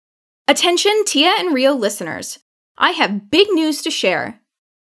Attention Tia and Rio listeners, I have big news to share.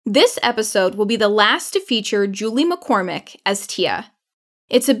 This episode will be the last to feature Julie McCormick as Tia.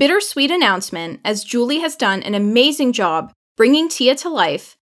 It's a bittersweet announcement as Julie has done an amazing job bringing Tia to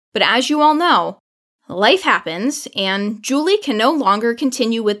life, but as you all know, life happens and Julie can no longer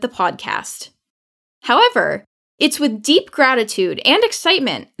continue with the podcast. However, it's with deep gratitude and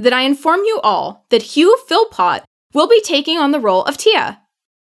excitement that I inform you all that Hugh Philpott will be taking on the role of Tia.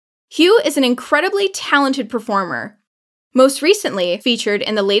 Hugh is an incredibly talented performer, most recently featured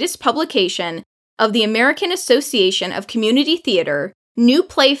in the latest publication of the American Association of Community Theater New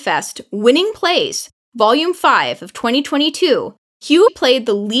Play Fest Winning Plays, Volume 5 of 2022. Hugh played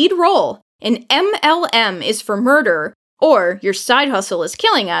the lead role in MLM is for Murder, or Your Side Hustle is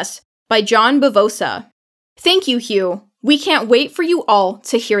Killing Us, by John Bavosa. Thank you, Hugh. We can't wait for you all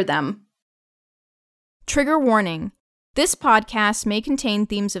to hear them. Trigger warning. This podcast may contain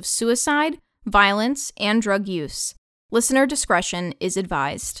themes of suicide, violence, and drug use. Listener discretion is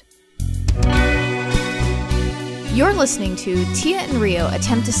advised. You're listening to Tia and Rio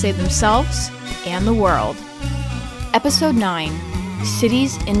attempt to save themselves and the world. Episode 9,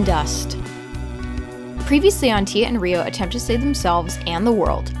 Cities in Dust. Previously on Tia and Rio attempt to save themselves and the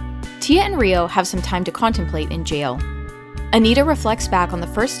world, Tia and Rio have some time to contemplate in jail. Anita reflects back on the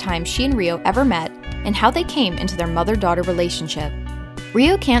first time she and Rio ever met and how they came into their mother-daughter relationship.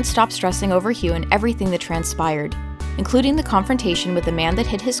 Rio can't stop stressing over Hugh and everything that transpired, including the confrontation with the man that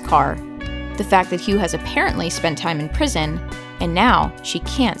hit his car, the fact that Hugh has apparently spent time in prison, and now she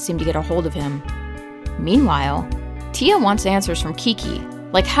can't seem to get a hold of him. Meanwhile, Tia wants answers from Kiki,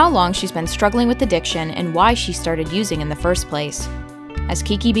 like how long she's been struggling with addiction and why she started using in the first place. As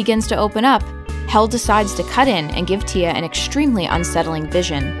Kiki begins to open up, Hell decides to cut in and give Tia an extremely unsettling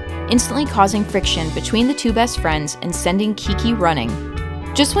vision, instantly causing friction between the two best friends and sending Kiki running.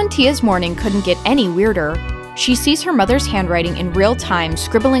 Just when Tia's morning couldn't get any weirder, she sees her mother's handwriting in real time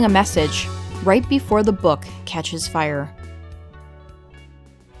scribbling a message right before the book catches fire.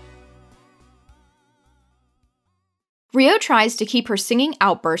 Rio tries to keep her singing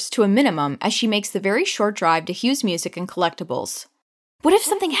outbursts to a minimum as she makes the very short drive to Hugh's Music and Collectibles. What if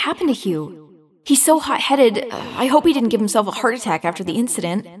something happened to Hugh? He's so hot-headed, I hope he didn't give himself a heart attack after the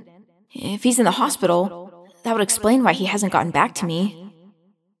incident. If he's in the hospital, that would explain why he hasn't gotten back to me.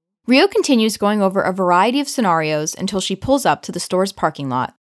 Rio continues going over a variety of scenarios until she pulls up to the store's parking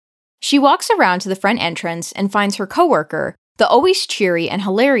lot. She walks around to the front entrance and finds her coworker, the always cheery and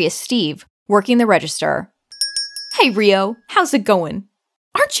hilarious Steve, working the register. Hey Rio, how's it going?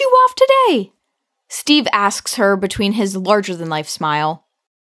 Aren't you off today? Steve asks her between his larger-than-life smile.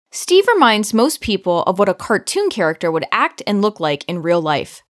 Steve reminds most people of what a cartoon character would act and look like in real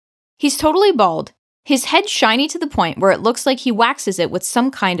life. He's totally bald, his head shiny to the point where it looks like he waxes it with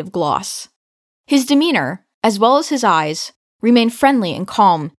some kind of gloss. His demeanor, as well as his eyes, remain friendly and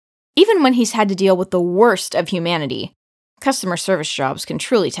calm, even when he's had to deal with the worst of humanity. Customer service jobs can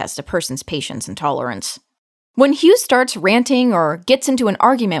truly test a person's patience and tolerance. When Hugh starts ranting or gets into an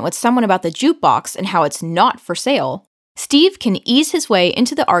argument with someone about the jukebox and how it's not for sale, Steve can ease his way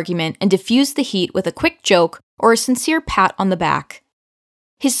into the argument and diffuse the heat with a quick joke or a sincere pat on the back.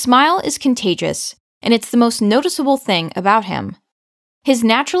 His smile is contagious, and it's the most noticeable thing about him. His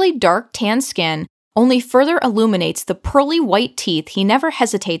naturally dark tan skin only further illuminates the pearly white teeth he never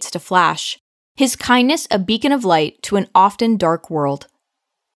hesitates to flash, his kindness a beacon of light to an often dark world.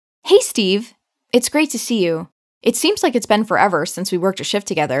 Hey Steve, it's great to see you. It seems like it's been forever since we worked a shift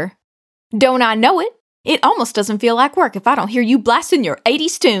together. Don't I know it? It almost doesn't feel like work if I don't hear you blasting your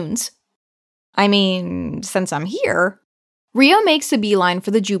 80s tunes. I mean, since I'm here. Rio makes a beeline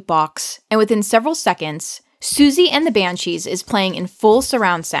for the jukebox, and within several seconds, Susie and the Banshees is playing in full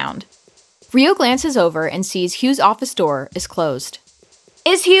surround sound. Rio glances over and sees Hugh's office door is closed.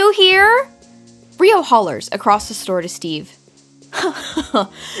 Is Hugh here? Rio hollers across the store to Steve.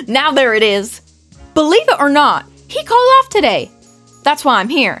 Now there it is. Believe it or not, he called off today. That's why I'm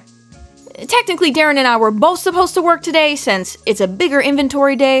here. Technically, Darren and I were both supposed to work today since it's a bigger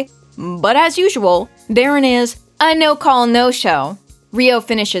inventory day, but as usual, Darren is a no-call, no-show. Rio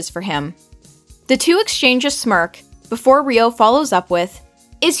finishes for him. The two exchange a smirk before Rio follows up with,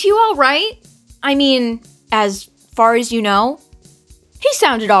 Is Hugh all right? I mean, as far as you know? He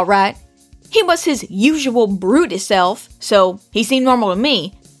sounded all right. He was his usual brutish self, so he seemed normal to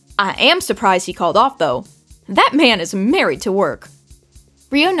me. I am surprised he called off, though. That man is married to work.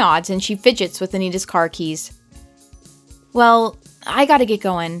 Rio nods and she fidgets with Anita's car keys. Well, I gotta get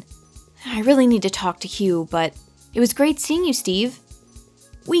going. I really need to talk to Hugh, but it was great seeing you, Steve.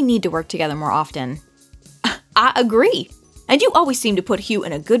 We need to work together more often. I agree. And you always seem to put Hugh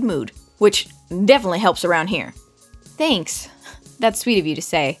in a good mood. which definitely helps around here. Thanks. That's sweet of you to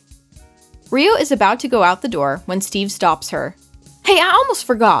say. Rio is about to go out the door when Steve stops her. Hey, I almost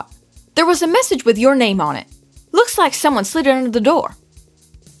forgot. There was a message with your name on it. Looks like someone slid it under the door.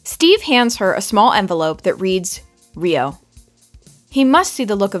 Steve hands her a small envelope that reads, Rio. He must see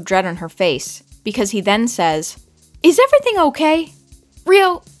the look of dread on her face, because he then says, Is everything okay?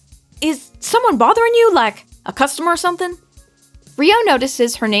 Rio, is someone bothering you, like a customer or something? Rio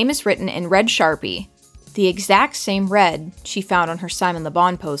notices her name is written in red Sharpie, the exact same red she found on her Simon Le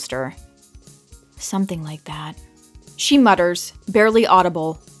Bon poster. Something like that. She mutters, barely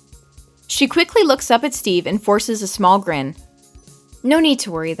audible. She quickly looks up at Steve and forces a small grin. No need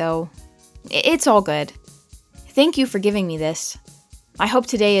to worry, though. It's all good. Thank you for giving me this. I hope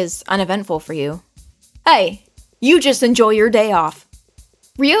today is uneventful for you. Hey, you just enjoy your day off.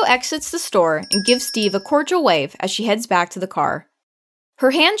 Rio exits the store and gives Steve a cordial wave as she heads back to the car. Her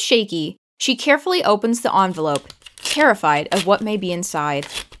hands shaky, she carefully opens the envelope, terrified of what may be inside.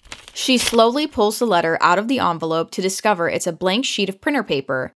 She slowly pulls the letter out of the envelope to discover it's a blank sheet of printer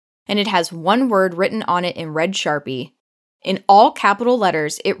paper, and it has one word written on it in red Sharpie. In all capital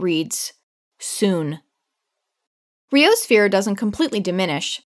letters, it reads, Soon. Rio's fear doesn't completely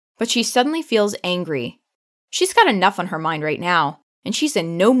diminish, but she suddenly feels angry. She's got enough on her mind right now, and she's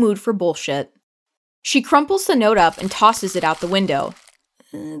in no mood for bullshit. She crumples the note up and tosses it out the window,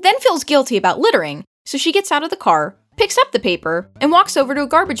 then feels guilty about littering, so she gets out of the car, picks up the paper, and walks over to a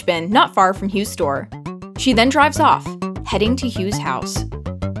garbage bin not far from Hugh's store. She then drives off, heading to Hugh's house.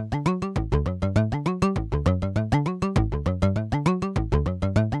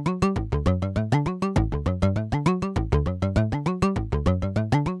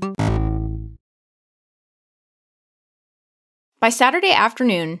 By Saturday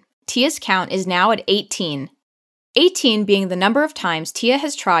afternoon, Tia's count is now at 18. 18 being the number of times Tia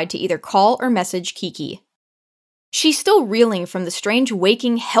has tried to either call or message Kiki. She's still reeling from the strange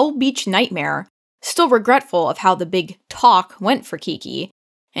waking Hell Beach nightmare, still regretful of how the big talk went for Kiki,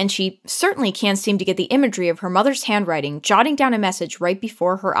 and she certainly can't seem to get the imagery of her mother's handwriting jotting down a message right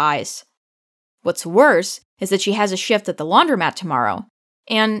before her eyes. What's worse is that she has a shift at the laundromat tomorrow,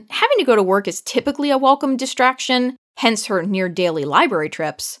 and having to go to work is typically a welcome distraction, hence her near-daily library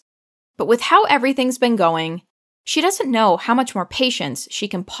trips. But with how everything's been going, she doesn't know how much more patience she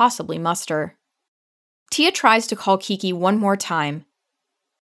can possibly muster. Tia tries to call Kiki one more time.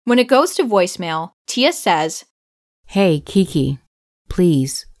 When it goes to voicemail, Tia says, Hey, Kiki,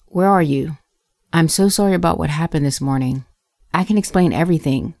 please, where are you? I'm so sorry about what happened this morning. I can explain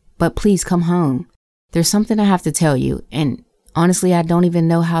everything, but please come home. There's something I have to tell you, and honestly, I don't even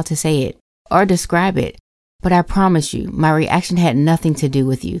know how to say it or describe it. But I promise you, my reaction had nothing to do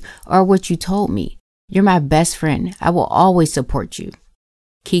with you or what you told me. You're my best friend. I will always support you.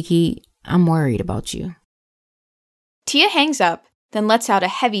 Kiki, I'm worried about you. Tia hangs up, then lets out a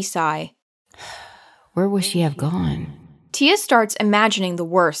heavy sigh. Where would she have gone? Tia starts imagining the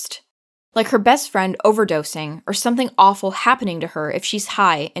worst, like her best friend overdosing or something awful happening to her if she's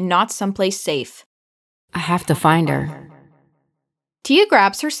high and not someplace safe. I have to find her. Tia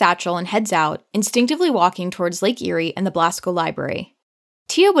grabs her satchel and heads out, instinctively walking towards Lake Erie and the Blasco Library.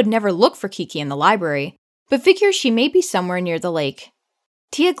 Tia would never look for Kiki in the library, but figures she may be somewhere near the lake.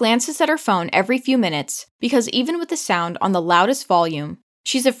 Tia glances at her phone every few minutes because even with the sound on the loudest volume,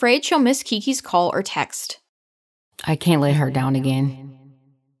 she's afraid she'll miss Kiki's call or text. I can't let her down again.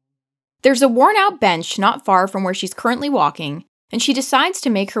 There's a worn-out bench not far from where she's currently walking, and she decides to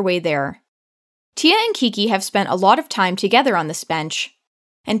make her way there. Tia and Kiki have spent a lot of time together on this bench,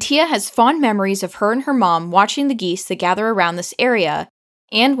 and Tia has fond memories of her and her mom watching the geese that gather around this area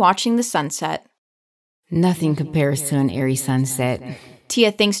and watching the sunset. Nothing compares to an Erie sunset.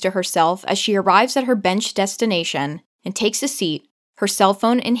 Tia thinks to herself as she arrives at her bench destination and takes a seat, her cell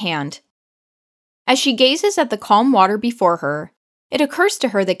phone in hand. As she gazes at the calm water before her, it occurs to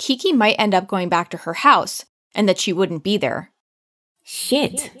her that Kiki might end up going back to her house and that she wouldn't be there.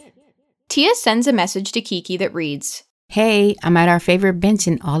 Shit. Tia sends a message to Kiki that reads, Hey, I'm at our favorite bench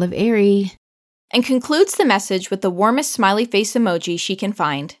in all of Erie. And concludes the message with the warmest smiley face emoji she can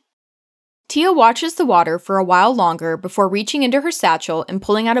find. Tia watches the water for a while longer before reaching into her satchel and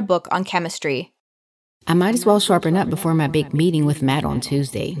pulling out a book on chemistry. I might as well sharpen up before my big meeting with Matt on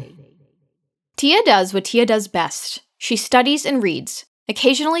Tuesday. Tia does what Tia does best. She studies and reads,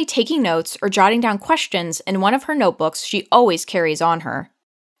 occasionally taking notes or jotting down questions in one of her notebooks she always carries on her.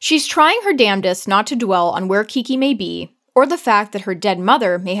 She's trying her damnedest not to dwell on where Kiki may be, or the fact that her dead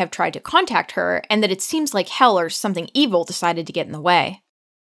mother may have tried to contact her and that it seems like hell or something evil decided to get in the way.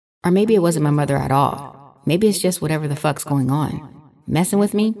 Or maybe it wasn't my mother at all. Maybe it's just whatever the fuck's going on. Messing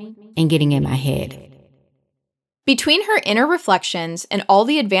with me? and getting in my head. Between her inner reflections and all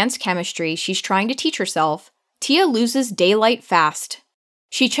the advanced chemistry she's trying to teach herself, Tia loses daylight fast.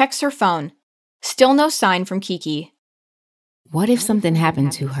 She checks her phone. Still no sign from Kiki. What if something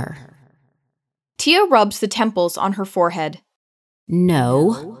happened to her? Tia rubs the temples on her forehead.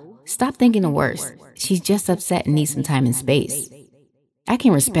 No. Stop thinking the worst. She's just upset and needs some time and space. I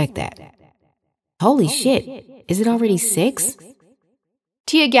can respect that. Holy shit. Is it already 6?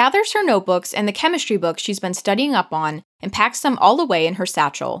 Tia gathers her notebooks and the chemistry books she's been studying up on and packs them all away in her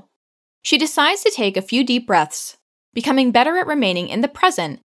satchel. She decides to take a few deep breaths, becoming better at remaining in the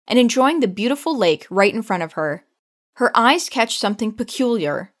present and enjoying the beautiful lake right in front of her. Her eyes catch something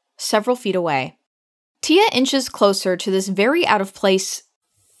peculiar, several feet away. Tia inches closer to this very out-of-place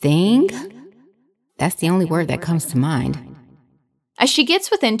thing? That's the only word that comes to mind. As she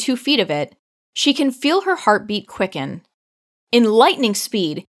gets within 2 feet of it, she can feel her heartbeat quicken. In lightning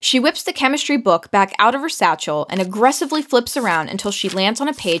speed, she whips the chemistry book back out of her satchel and aggressively flips around until she lands on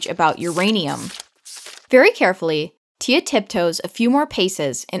a page about uranium. Very carefully, Tia tiptoes a few more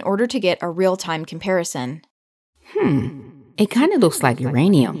paces in order to get a real-time comparison. It kind of looks like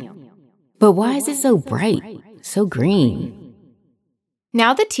uranium. But why is it so bright, so green?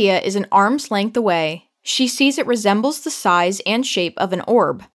 Now that Tia is an arm's length away, she sees it resembles the size and shape of an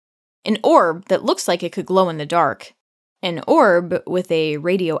orb. An orb that looks like it could glow in the dark. An orb with a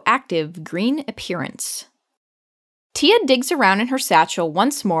radioactive green appearance. Tia digs around in her satchel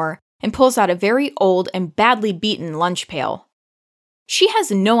once more and pulls out a very old and badly beaten lunch pail. She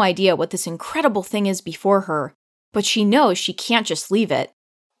has no idea what this incredible thing is before her, but she knows she can't just leave it.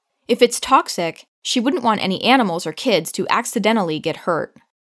 If it's toxic, she wouldn't want any animals or kids to accidentally get hurt.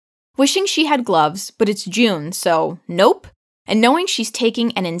 Wishing she had gloves, but it's June, so nope. And knowing she's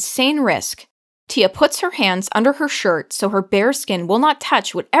taking an insane risk, Tia puts her hands under her shirt so her bare skin will not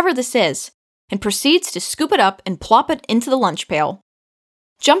touch whatever this is, and proceeds to scoop it up and plop it into the lunch pail.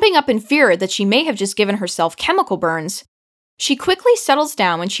 Jumping up in fear that she may have just given herself chemical burns, she quickly settles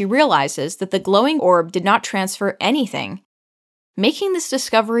down when she realizes that the glowing orb did not transfer anything, making this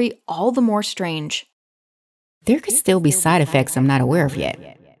discovery all the more strange. There could still be side effects I'm not aware of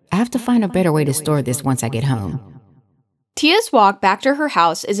yet. I have to find a better way to store this once I get home. Tia's walk back to her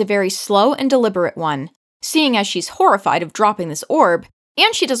house is a very slow and deliberate one, seeing as she's horrified of dropping this orb,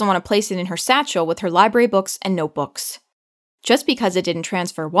 and she doesn't want to place it in her satchel with her library books and notebooks. Just because it didn't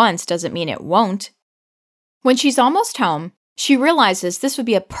transfer once doesn't mean it won't. When she's almost home, she realizes this would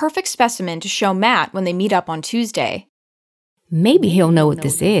be a perfect specimen to show Matt when they meet up on Tuesday. Maybe he'll know what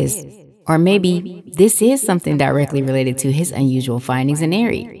this is. Or maybe this is something directly related to his unusual findings in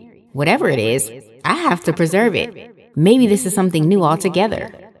Erie. Whatever it is, I have to preserve it. Maybe this is something new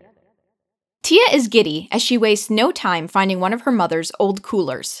altogether. Tia is giddy as she wastes no time finding one of her mother's old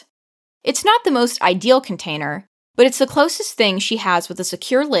coolers. It's not the most ideal container, but it's the closest thing she has with a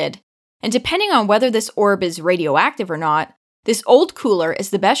secure lid, and depending on whether this orb is radioactive or not, this old cooler is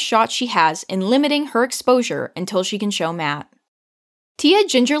the best shot she has in limiting her exposure until she can show Matt. Tia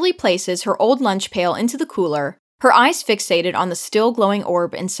gingerly places her old lunch pail into the cooler, her eyes fixated on the still glowing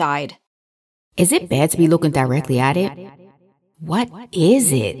orb inside. Is it bad to be looking directly at it? What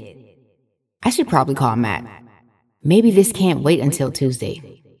is it? I should probably call Matt. Maybe this can't wait until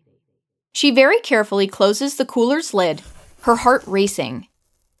Tuesday. She very carefully closes the cooler's lid, her heart racing.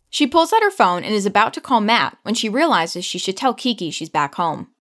 She pulls out her phone and is about to call Matt when she realizes she should tell Kiki she's back home.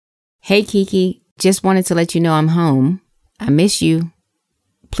 Hey Kiki, just wanted to let you know I'm home. I miss you.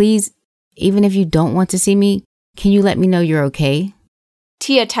 Please, even if you don't want to see me, can you let me know you're okay?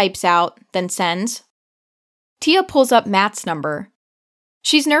 Tia types out, then sends. Tia pulls up Matt's number.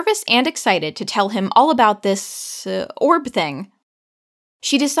 She's nervous and excited to tell him all about this orb thing.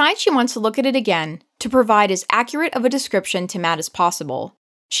 She decides she wants to look at it again to provide as accurate of a description to Matt as possible.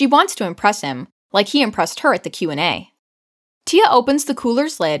 She wants to impress him, like he impressed her at the Q&A. Tia opens the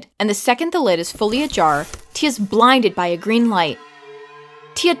cooler's lid, and the second the lid is fully ajar, Tia's blinded by a green light.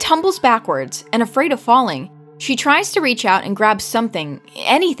 Tia tumbles backwards, and afraid of falling, she tries to reach out and grab something,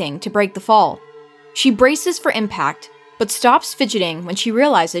 anything, to break the fall. She braces for impact, but stops fidgeting when she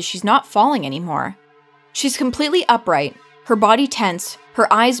realizes she's not falling anymore. She's completely upright, her body tense,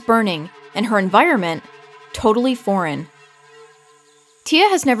 her eyes burning, and her environment totally foreign. Tia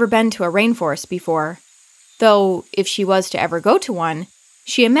has never been to a rainforest before, though if she was to ever go to one,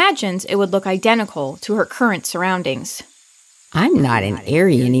 she imagines it would look identical to her current surroundings. I'm not in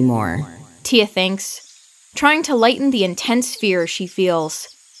Erie anymore, Tia thinks, trying to lighten the intense fear she feels.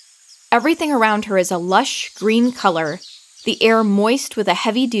 Everything around her is a lush green color, the air moist with a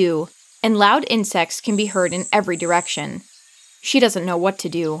heavy dew, and loud insects can be heard in every direction. She doesn't know what to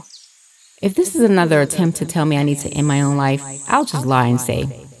do. If this is another attempt to tell me I need to end my own life, I'll just lie and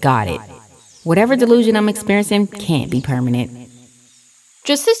say, got it. Whatever delusion I'm experiencing can't be permanent.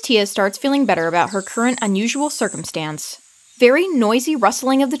 Just as Tia starts feeling better about her current unusual circumstance, very noisy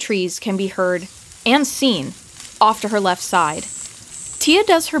rustling of the trees can be heard and seen off to her left side. Tia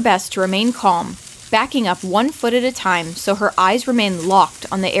does her best to remain calm, backing up 1 foot at a time so her eyes remain locked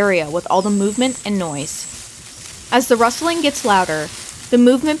on the area with all the movement and noise. As the rustling gets louder, the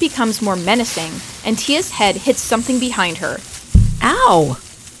movement becomes more menacing, and Tia's head hits something behind her. Ow!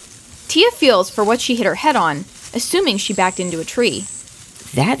 Tia feels for what she hit her head on, assuming she backed into a tree.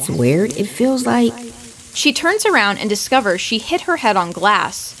 That's weird. It feels like... She turns around and discovers she hit her head on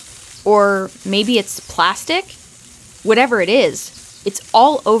glass. Or maybe it's plastic? Whatever it is, it's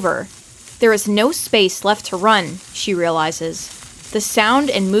all over. There is no space left to run, she realizes, the sound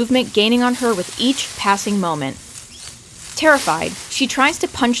and movement gaining on her with each passing moment. Terrified, she tries to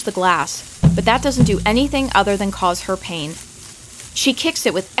punch the glass, but that doesn't do anything other than cause her pain. She kicks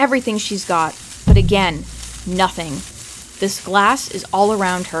it with everything she's got, but again, nothing. This glass is all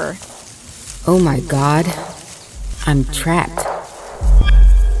around her. Oh my God. I'm trapped.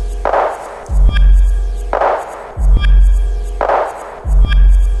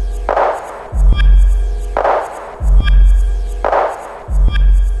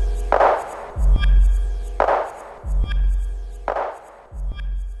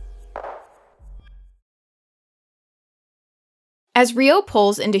 As Rio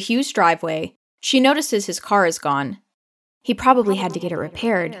pulls into Hugh's driveway, she notices his car is gone. He probably had to get it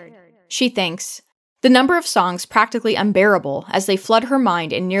repaired, she thinks, the number of songs practically unbearable as they flood her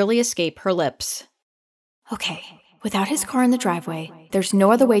mind and nearly escape her lips. Okay, without his car in the driveway, there's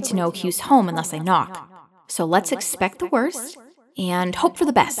no other way to know Hugh's home unless I knock. So let's expect the worst and hope for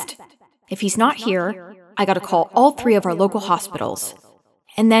the best. If he's not here, I gotta call all 3 of our local hospitals.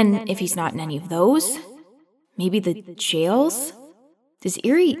 And then if he's not in any of those, maybe the jails? Does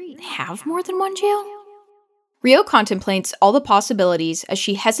Erie have more than one jail? Rio contemplates all the possibilities as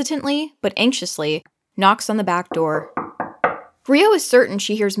she hesitantly, but anxiously, knocks on the back door. Rio is certain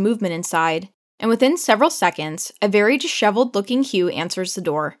she hears movement inside, and within several seconds, a very disheveled-looking Hugh answers the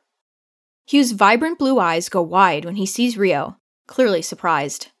door. Hugh's vibrant blue eyes go wide when he sees Rio, clearly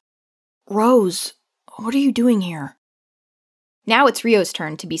surprised. Rose, what are you doing here? Now it's Rio's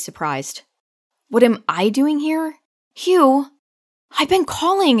turn to be surprised. What am I doing here? Hugh, I've been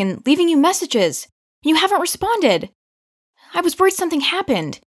calling and leaving you messages. You haven't responded. I was worried something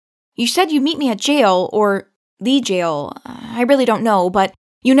happened. You said you'd meet me at jail, or the jail. I really don't know, but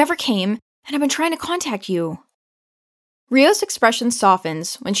you never came, and I've been trying to contact you. Rio's expression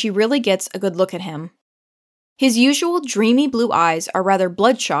softens when she really gets a good look at him. His usual dreamy blue eyes are rather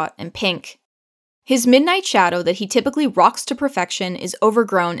bloodshot and pink. His midnight shadow that he typically rocks to perfection is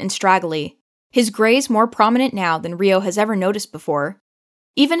overgrown and straggly, his grays more prominent now than Rio has ever noticed before.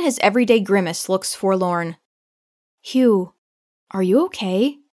 Even his everyday grimace looks forlorn. Hugh, are you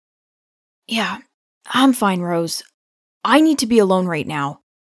okay? Yeah, I'm fine, Rose. I need to be alone right now.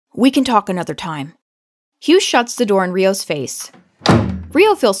 We can talk another time. Hugh shuts the door in Rio's face.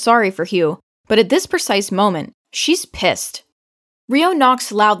 Rio feels sorry for Hugh, but at this precise moment, she's pissed. Rio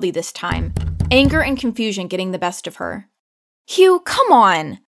knocks loudly this time, anger and confusion getting the best of her. Hugh, come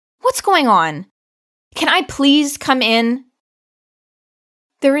on! What's going on? Can I please come in?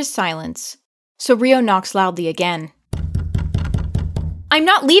 There is silence, so Rio knocks loudly again. I'm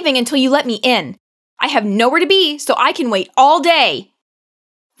not leaving until you let me in. I have nowhere to be, so I can wait all day.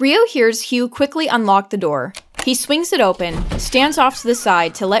 Rio hears Hugh quickly unlock the door. He swings it open, stands off to the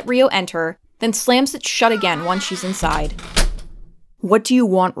side to let Rio enter, then slams it shut again once she's inside. What do you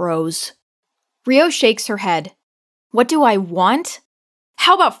want, Rose? Rio shakes her head. What do I want?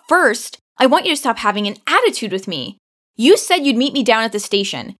 How about first, I want you to stop having an attitude with me. You said you'd meet me down at the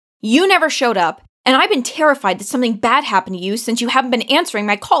station. You never showed up, and I've been terrified that something bad happened to you since you haven't been answering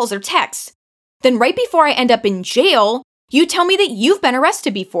my calls or texts. Then right before I end up in jail, you tell me that you've been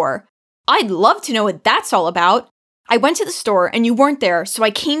arrested before. I'd love to know what that's all about. I went to the store and you weren't there, so I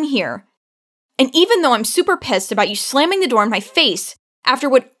came here. And even though I'm super pissed about you slamming the door in my face after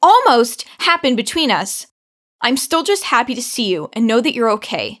what almost happened between us, I'm still just happy to see you and know that you're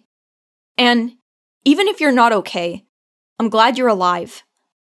okay. And even if you're not okay, I'm glad you're alive.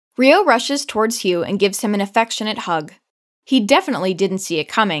 Rio rushes towards Hugh and gives him an affectionate hug. He definitely didn't see it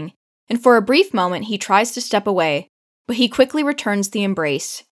coming, and for a brief moment he tries to step away, but he quickly returns the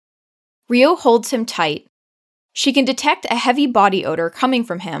embrace. Rio holds him tight. She can detect a heavy body odor coming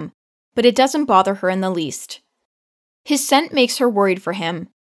from him, but it doesn't bother her in the least. His scent makes her worried for him,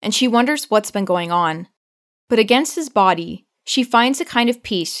 and she wonders what's been going on. But against his body, she finds a kind of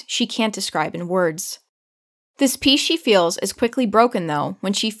peace she can't describe in words. This peace she feels is quickly broken, though,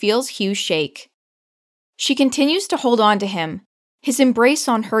 when she feels Hugh shake. She continues to hold on to him, his embrace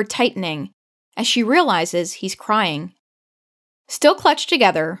on her tightening, as she realizes he's crying. Still clutched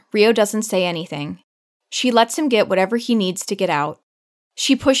together, Rio doesn't say anything. She lets him get whatever he needs to get out.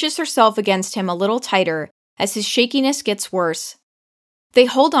 She pushes herself against him a little tighter as his shakiness gets worse. They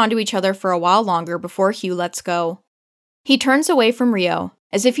hold on to each other for a while longer before Hugh lets go. He turns away from Rio,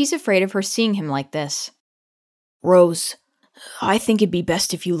 as if he's afraid of her seeing him like this. Rose, I think it'd be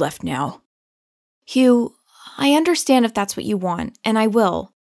best if you left now. Hugh, I understand if that's what you want, and I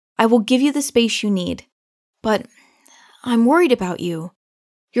will. I will give you the space you need. But I'm worried about you.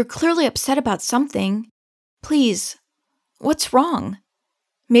 You're clearly upset about something. Please, what's wrong?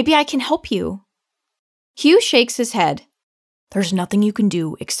 Maybe I can help you. Hugh shakes his head. There's nothing you can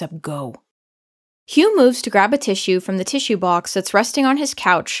do except go. Hugh moves to grab a tissue from the tissue box that's resting on his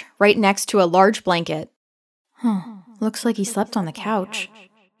couch right next to a large blanket. Looks like he slept on the couch,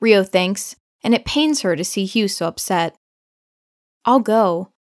 Rio thinks, and it pains her to see Hugh so upset. I'll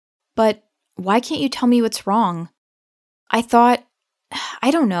go, but why can't you tell me what's wrong? I thought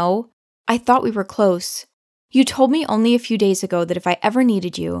we were close. You told me only a few days ago that if I ever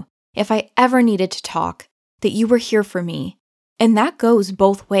needed you, if I ever needed to talk, that you were here for me. And that goes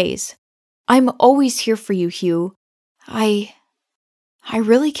both ways. I'm always here for you, Hugh. I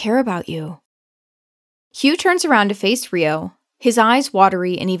really care about you. Hugh turns around to face Rio, his eyes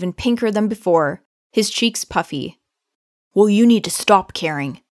watery and even pinker than before, his cheeks puffy. Well, you need to stop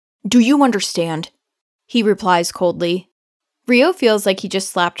caring. Do you understand? He replies coldly. Rio feels like he just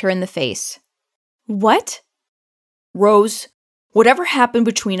slapped her in the face. What? Rose, whatever happened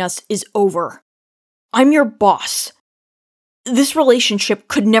between us is over. I'm your boss. This relationship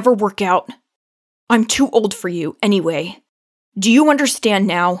could never work out. I'm too old for you, anyway. Do you understand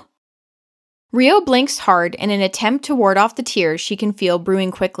now? Rio blinks hard in an attempt to ward off the tears she can feel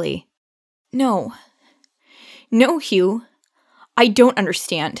brewing quickly. No, Hugh. I don't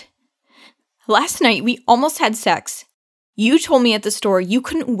understand. Last night, we almost had sex. You told me at the store you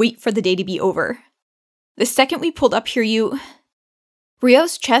couldn't wait for the day to be over. The second we pulled up here,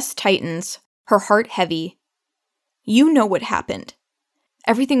 Rio's chest tightens, her heart heavy. You know what happened.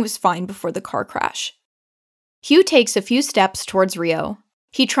 Everything was fine before the car crash. Hugh takes a few steps towards Rio.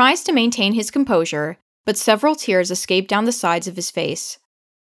 He tries to maintain his composure, but several tears escape down the sides of his face.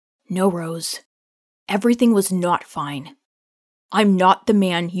 No, Rose. Everything was not fine. I'm not the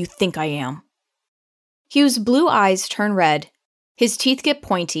man you think I am. Hugh's blue eyes turn red. His teeth get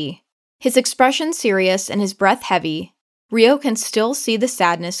pointy. His expression serious and his breath heavy. Rio can still see the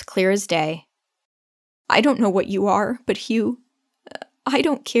sadness clear as day. I don't know what you are, but Hugh, I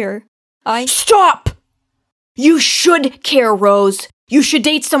don't care. Stop! You should care, Rose. You should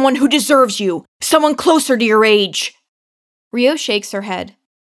date someone who deserves you. Someone closer to your age. Rio shakes her head.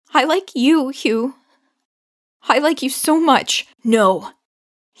 I like you, Hugh. I like you so much. No.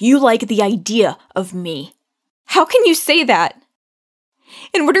 You like the idea of me. How can you say that?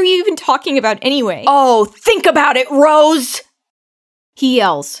 And what are you even talking about anyway? Oh, think about it, Rose! He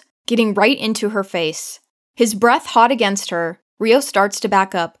yells, getting right into her face. His breath hot against her, Rio starts to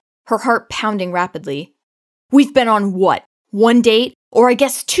back up, her heart pounding rapidly. We've been on what? 1 date? Or I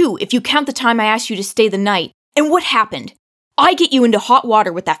guess 2 if you count the time I asked you to stay the night. And what happened? I get you into hot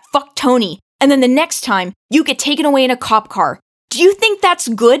water with that fuck Tony, and then the next time, you get taken away in a cop car. Do you think that's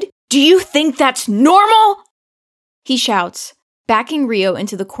good? Do you think that's normal? He shouts, backing Rio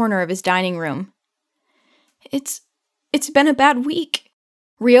into the corner of his dining room. It's been a bad week.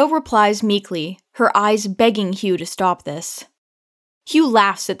 Rio replies meekly, her eyes begging Hugh to stop this. Hugh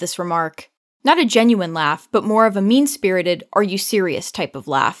laughs at this remark. Not a genuine laugh, but more of a mean-spirited, are you serious type of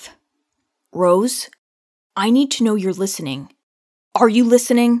laugh. Rose, I need to know you're listening. Are you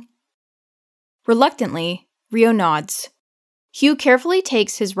listening? Reluctantly, Rio nods. Hugh carefully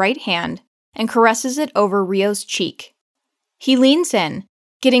takes his right hand and caresses it over Rio's cheek. He leans in,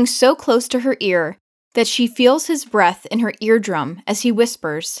 getting so close to her ear that she feels his breath in her eardrum as he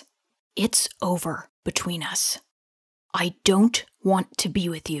whispers, It's over between us. I don't want to be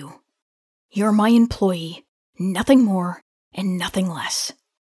with you. You're my employee, nothing more and nothing less.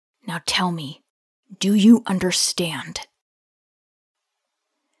 Now tell me, do you understand?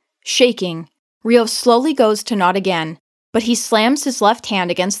 Shaking, Rio slowly goes to nod again, but he slams his left hand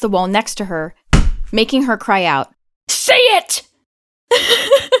against the wall next to her, making her cry out, Say it!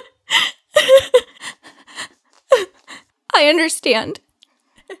 I understand.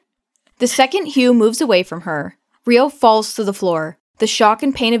 The second Hugh moves away from her, Rio falls to the floor, the shock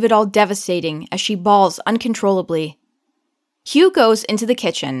and pain of it all devastating as she bawls uncontrollably. Hugh goes into the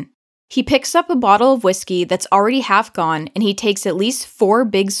kitchen. He picks up a bottle of whiskey that's already half gone, and he takes at least 4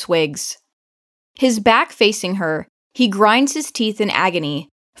 big swigs. His back facing her, he grinds his teeth in agony,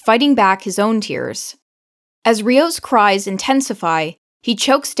 fighting back his own tears. As Rio's cries intensify, he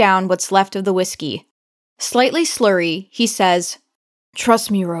chokes down what's left of the whiskey. Slightly slurry, he says,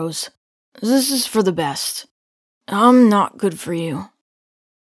 "Trust me, Rose. This is for the best. I'm not good for you."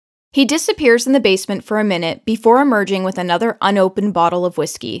 He disappears in the basement for a minute before emerging with another unopened bottle of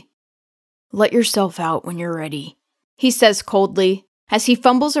whiskey. "Let yourself out when you're ready," he says coldly, as he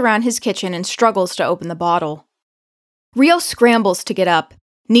fumbles around his kitchen and struggles to open the bottle. Rio scrambles to get up,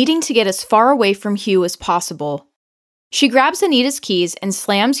 needing to get as far away from Hugh as possible. She grabs Anita's keys and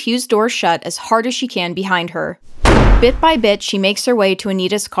slams Hugh's door shut as hard as she can behind her. Bit by bit, she makes her way to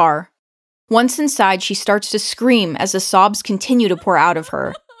Anita's car. Once inside, she starts to scream as the sobs continue to pour out of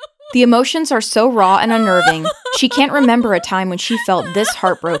her. The emotions are so raw and unnerving, she can't remember a time when she felt this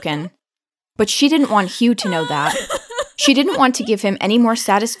heartbroken. But she didn't want Hugh to know that. She didn't want to give him any more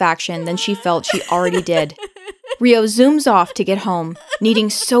satisfaction than she felt she already did. Rio zooms off to get home, needing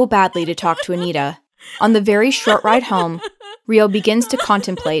so badly to talk to Anita. On the very short ride home, Rio begins to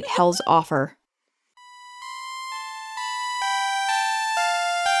contemplate Hell's offer.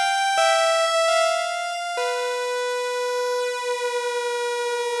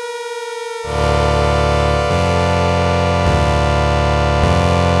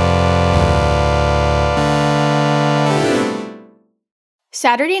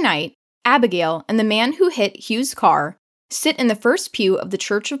 Saturday night, Abigail and the man who hit Hugh's car sit in the first pew of the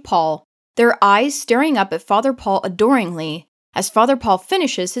Church of Paul, their eyes staring up at Father Paul adoringly as Father Paul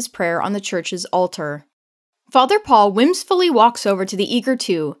finishes his prayer on the church's altar. Father Paul whimsically walks over to the eager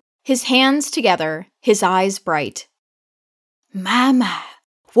two, his hands together, his eyes bright. My,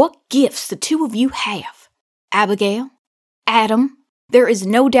 what gifts the two of you have. Abigail, Adam, there is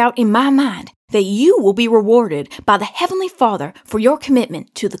no doubt in my mind that you will be rewarded by the Heavenly Father for your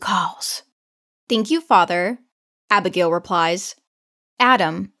commitment to the cause. Thank you, Father, Abigail replies.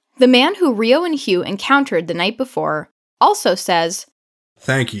 Adam, the man who Rio and Hugh encountered the night before, also says,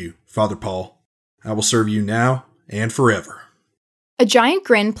 Thank you, Father Paul. I will serve you now and forever. A giant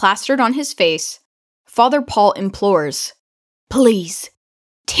grin plastered on his face, Father Paul implores, Please,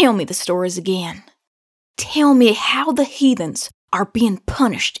 tell me the stories again. Tell me how the heathens are being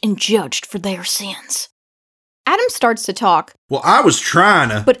punished and judged for their sins. Adam starts to talk. Well, I was trying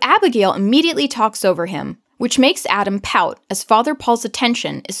to... But Abigail immediately talks over him, which makes Adam pout as Father Paul's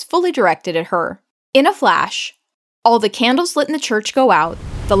attention is fully directed at her. In a flash, all the candles lit in the church go out,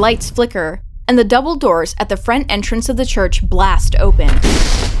 the lights flicker, and the double doors at the front entrance of the church blast open.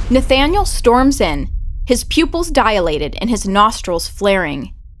 Nathaniel storms in, his pupils dilated and his nostrils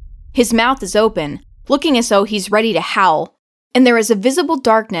flaring. His mouth is open, looking as though he's ready to howl, and there is a visible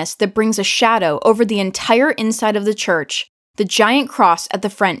darkness that brings a shadow over the entire inside of the church, the giant cross at the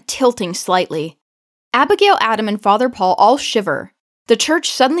front tilting slightly. Abigail, Adam, and Father Paul all shiver, the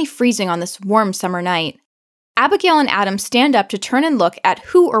church suddenly freezing on this warm summer night. Abigail and Adam stand up to turn and look at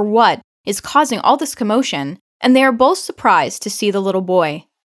who or what is causing all this commotion, and they are both surprised to see the little boy.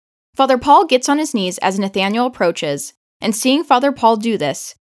 Father Paul gets on his knees as Nathaniel approaches, and seeing Father Paul do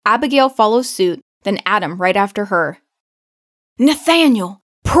this, Abigail follows suit, then Adam right after her. Nathaniel,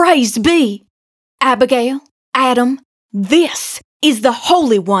 praise be! Abigail, Adam, this is the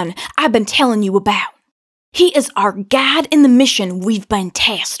Holy One I've been telling you about. He is our guide in the mission we've been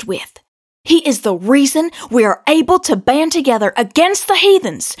tasked with. He is the reason we are able to band together against the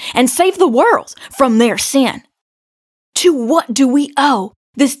heathens and save the world from their sin. To what do we owe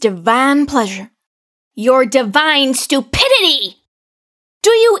this divine pleasure? Your divine stupidity! Do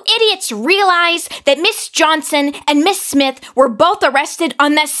you idiots realize that Miss Johnson and Miss Smith were both arrested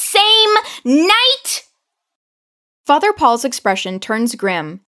on the same night? Father Paul's expression turns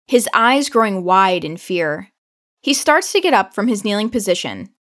grim, his eyes growing wide in fear. He starts to get up from his kneeling position.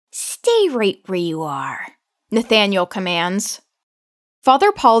 Stay right where you are, Nathaniel commands.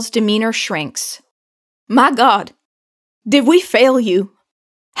 Father Paul's demeanor shrinks. My God, did we fail you?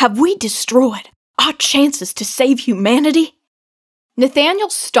 Have we destroyed our chances to save humanity? Nathaniel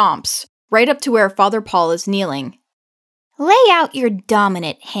stomps right up to where Father Paul is kneeling. Lay out your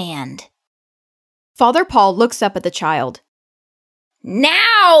dominant hand. Father Paul looks up at the child.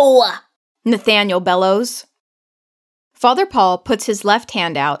 Now! Nathaniel bellows. Father Paul puts his left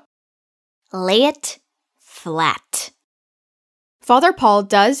hand out. Lay it flat. Father Paul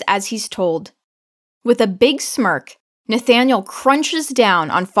does as he's told. With a big smirk, Nathaniel crunches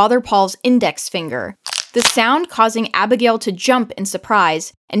down on Father Paul's index finger, the sound causing Abigail to jump in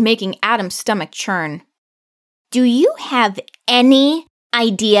surprise and making Adam's stomach churn. Do you have any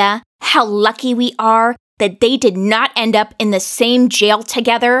idea how lucky we are that they did not end up in the same jail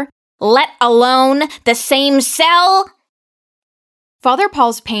together, let alone the same cell? Father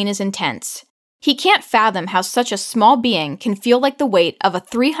Paul's pain is intense. He can't fathom how such a small being can feel like the weight of a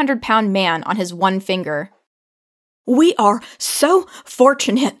 300-pound man on his one finger. We are so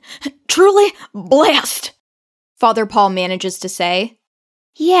fortunate, truly blessed, Father Paul manages to say.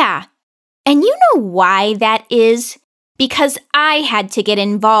 Yeah, and you know why that is? Because I had to get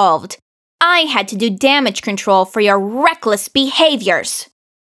involved. I had to do damage control for your reckless behaviors.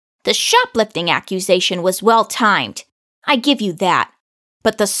 The shoplifting accusation was well-timed. I give you that.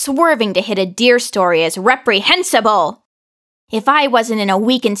 But the swerving to hit a deer story is reprehensible. If I wasn't in a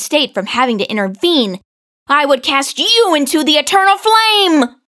weakened state from having to intervene, I would cast you into the eternal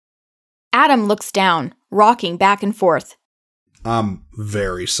flame! Adam looks down, rocking back and forth. I'm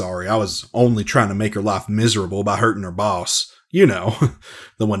very sorry. I was only trying to make her life miserable by hurting her boss. You know,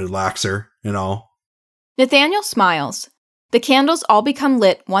 the one who lacks her and all. Nathaniel smiles. The candles all become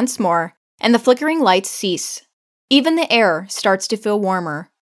lit once more, and the flickering lights cease. Even the air starts to feel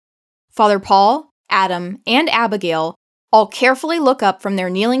warmer. Father Paul, Adam, and Abigail all carefully look up from their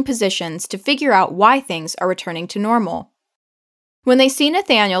kneeling positions to figure out why things are returning to normal. When they see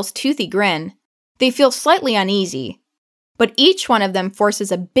Nathaniel's toothy grin, they feel slightly uneasy, but each one of them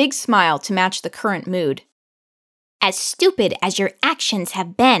forces a big smile to match the current mood. As stupid as your actions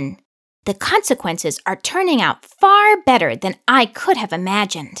have been, the consequences are turning out far better than I could have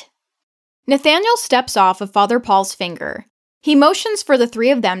imagined. Nathaniel steps off of Father Paul's finger. He motions for the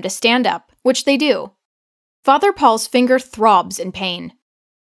three of them to stand up, which they do. Father Paul's finger throbs in pain.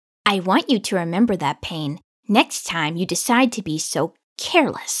 I want you to remember that pain next time you decide to be so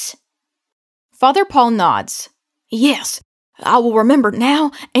careless. Father Paul nods. Yes, I will remember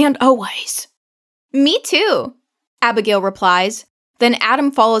now and always. Me too, Abigail replies. Then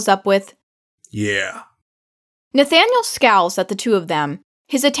Adam follows up with, Yeah. Nathaniel scowls at the two of them,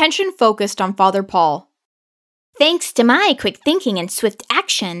 his attention focused on Father Paul. Thanks to my quick thinking and swift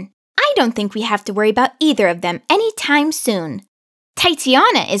action, I don't think we have to worry about either of them anytime soon.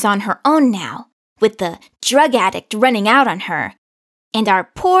 Tatiana is on her own now, with the drug addict running out on her, and our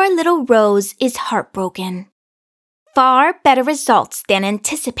poor little Rose is heartbroken. Far better results than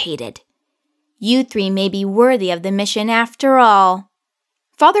anticipated. You three may be worthy of the mission after all.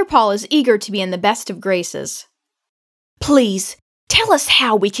 Father Paul is eager to be in the best of graces. Please, tell us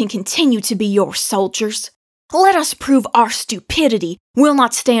how we can continue to be your soldiers. Let us prove our stupidity will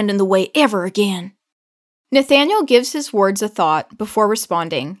not stand in the way ever again. Nathaniel gives his words a thought before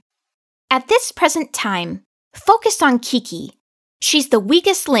responding. At this present time, focus on Kiki. She's the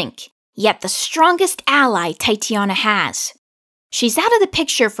weakest link, yet the strongest ally Tatiana has. She's out of the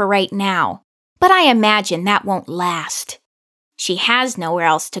picture for right now, but I imagine that won't last. She has nowhere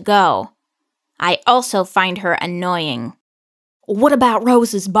else to go. I also find her annoying. What about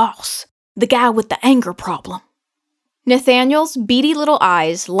Rose's boss, the guy with the anger problem? Nathaniel's beady little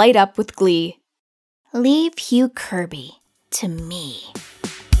eyes light up with glee. Leave Hugh Kirby to me.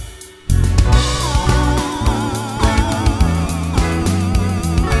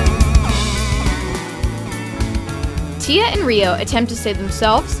 Tia and Rio Attempt to Save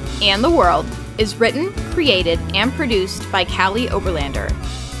Themselves and the World is written, created, and produced by Callie Oberlander.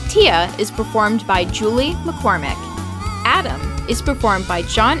 Tia is performed by Julie McCormick. Adam is performed by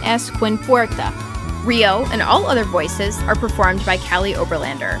John S. Quinn Puerta. Rio and all other voices are performed by Callie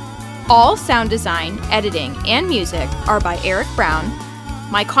Oberlander. All sound design, editing, and music are by Eric Brown.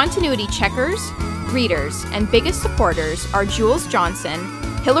 My continuity checkers, readers, and biggest supporters are Jules Johnson,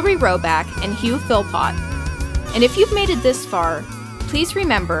 Hillary Roback, and Hugh Philpott. And if you've made it this far, please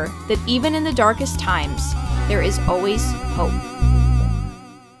remember that even in the darkest times, there is always hope.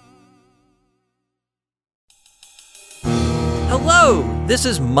 Hello, this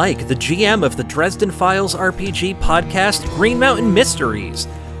is Mike, the GM of the Dresden Files RPG podcast, Green Mountain Mysteries.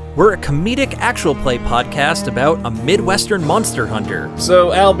 We're a comedic actual play podcast about a Midwestern monster hunter.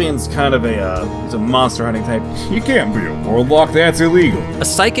 So Albion's kind of he's a monster hunting type. You can't be a warlock, that's illegal. A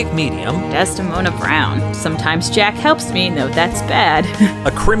psychic medium. Desdemona Brown. Sometimes Jack helps me, no, that's bad.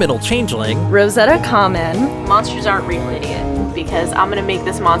 A criminal changeling. Rosetta Common. Monsters aren't real, idiot. Because I'm gonna make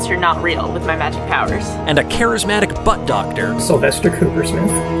this monster not real with my magic powers. And a charismatic butt doctor. Sylvester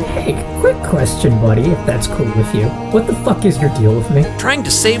Coopersmith. Hey, quick question, buddy, if that's cool with you. What the fuck is your deal with me? Trying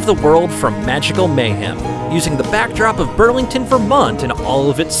to save the world from magical mayhem, using the backdrop of Burlington, Vermont in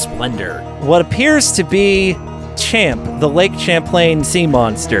all of its splendor. What appears to be Champ, the Lake Champlain sea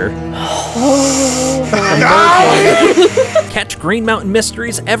monster. Catch Green Mountain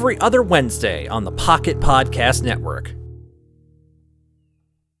Mysteries every other Wednesday on the Pocket Podcast Network.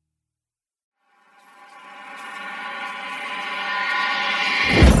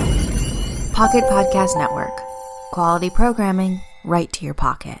 Pocket Podcast Network. Quality programming right to your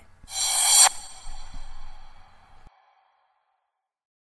pocket.